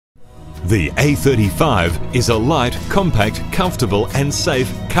The A35 is a light, compact, comfortable and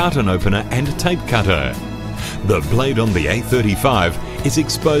safe carton opener and tape cutter. The blade on the A35 is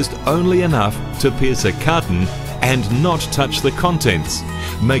exposed only enough to pierce a carton and not touch the contents,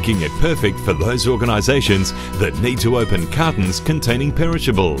 making it perfect for those organisations that need to open cartons containing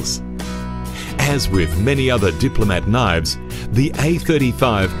perishables. As with many other Diplomat knives, the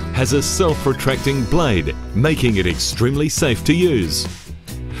A35 has a self-retracting blade, making it extremely safe to use.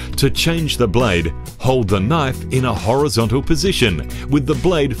 To change the blade, hold the knife in a horizontal position with the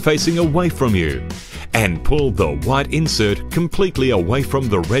blade facing away from you and pull the white insert completely away from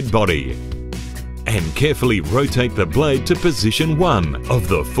the red body. And carefully rotate the blade to position 1 of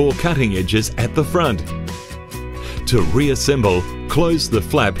the 4 cutting edges at the front. To reassemble, close the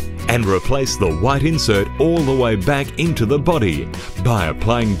flap and replace the white insert all the way back into the body by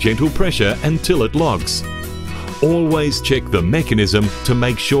applying gentle pressure until it locks. Always check the mechanism to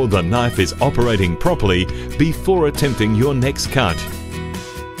make sure the knife is operating properly before attempting your next cut.